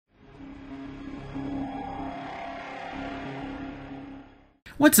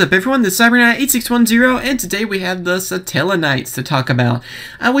What's up everyone, this is CyberKnight 8610, and today we have the Satellaknights to talk about.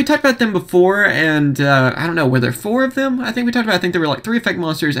 We talked about them before, and I don't know, were there 4 of them? I think there were like 3 effect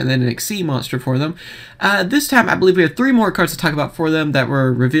monsters and then an XC monster for them. This time I believe we have 3 more cards to talk about for them that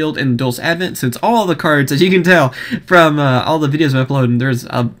were revealed in Duelist Advent, since all the cards, as you can tell from all the videos I've uploaded, there's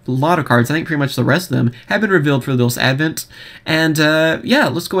a lot of cards. I think pretty much the rest of them have been revealed for Duelist Advent. And yeah,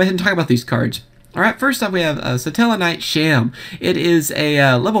 let's go ahead and talk about these cards. Alright, first up we have Satellaknight Sham. It is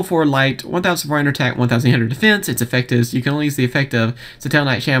a level 4 light, 1400 attack, 1800 defense. Its effect is you can only use the effect of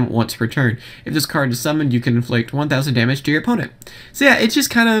Satellaknight Sham once per turn. If this card is summoned, you can inflict 1000 damage to your opponent. So yeah, it's just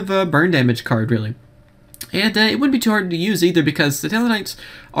kind of a burn damage card, really. And it wouldn't be too hard to use either, because Satellaknights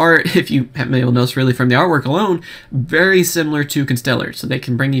are, if you haven't been able to notice really from the artwork alone, very similar to Constellars. So they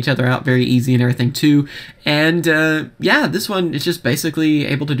can bring each other out very easy and everything too. And yeah, this one is just basically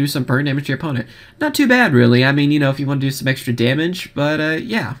able to do some burn damage to your opponent. Not too bad really. I mean, you know, if you want to do some extra damage, but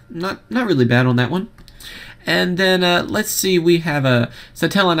yeah, not really bad on that one. And then let's see, we have a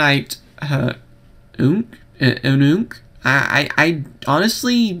Satellaknight Ununk. I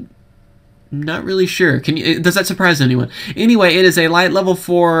honestly not really sure. Does that surprise anyone? Anyway, it is a light level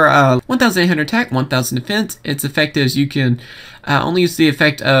 4, 1800 attack, 1000 defense. Its effect is you can only use the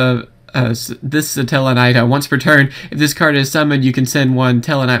effect of this Satellaknight once per turn. If this card is summoned, you can send one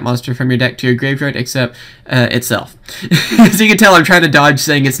Satellaknight monster from your deck to your graveyard, except itself. So you can tell I'm trying to dodge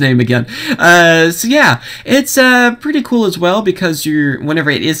saying its name again. So yeah, it's pretty cool as well, because whenever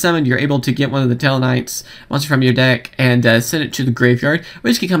it is summoned, you're able to get one of the Satellaknights monster from your deck and send it to the graveyard,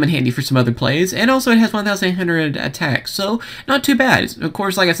 which can come in handy for some other plays. And also it has 1800 attack, so not too bad. Of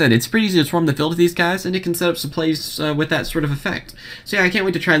course, like I said, it's pretty easy to swarm the field with these guys, and it can set up some plays with that sort of effect. So yeah, I can't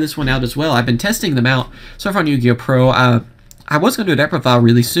wait to try this one out as well. I've been testing them out so far on Yu-Gi-Oh! Pro. I was going to do a deck profile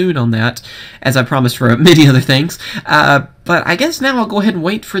really soon on that, as I promised for many other things. But I guess now I'll go ahead and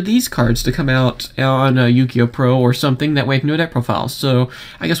wait for these cards to come out on Yu-Gi-Oh! Pro or something. That way I can do a deck profile. So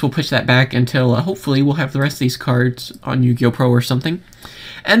I guess we'll push that back until hopefully we'll have the rest of these cards on Yu-Gi-Oh! Pro or something.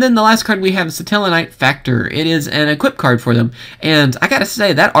 And then the last card we have is Satellaknight Factor. It is an equip card for them. And I gotta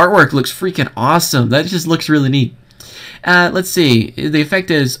say, that artwork looks freaking awesome. That just looks really neat. Let's see, the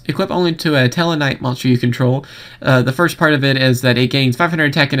effect is equip only to a Satellaknight monster you control. The first part of it is that it gains 500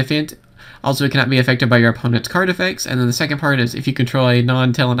 attack and defense. Also, it cannot be affected by your opponent's card effects. And then the second part is if you control a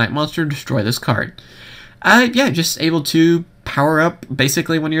non-Satellaknight monster, destroy this card. Yeah, just able to power up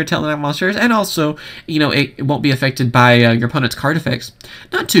basically one of your Satellaknight monsters, and also, you know, it won't be affected by your opponent's card effects.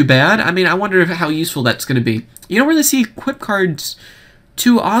 Not too bad. I mean, I wonder how useful that's going to be. You don't really see equip cards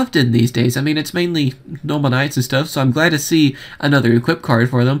too often these days. I mean, it's mainly normal knights and stuff, so I'm glad to see another equip card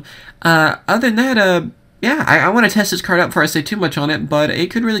for them. Other than that, yeah, I want to test this card out before I say too much on it, but it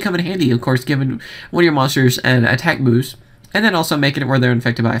could really come in handy, of course, giving one of your monsters an attack boost, and then also making it where they're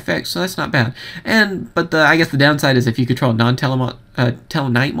infected by effects, so that's not bad. But I guess the downside is if you control a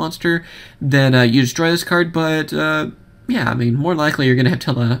non-Satellaknight monster, then you destroy this card, but yeah, I mean, more likely you're going to have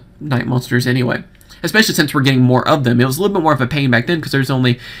Satellaknight monsters anyway. Especially since we're getting more of them. It was a little bit more of a pain back then, because there's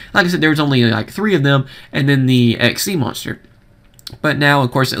only, like I said, there was only like 3 of them, and then the XC monster. But now, of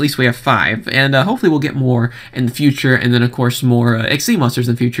course, at least we have 5, and hopefully we'll get more in the future, and then, of course, more XC monsters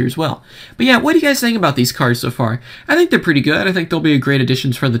in the future as well. But yeah, what do you guys think about these cards so far? I think they're pretty good. I think they'll be a great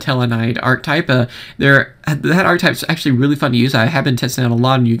additions for the Satellaknight archetype. That archetype's actually really fun to use. I have been testing out a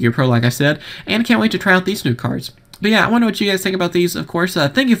lot on Yu-Gi-Oh! Pro, like I said, and can't wait to try out these new cards. But yeah, I wonder what you guys think about these, of course.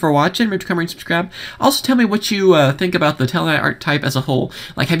 Thank you for watching. Remember to come and subscribe. Also, tell me what you think about the Satellaknight archetype as a whole.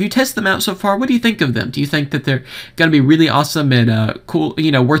 Like, have you tested them out so far? What do you think of them? Do you think that they're going to be really awesome and cool,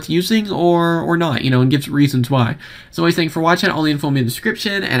 you know, worth using, or not, you know, and give reasons why? So, always thank you for watching. All the info will be in the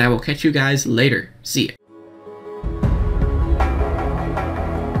description, and I will catch you guys later. See ya.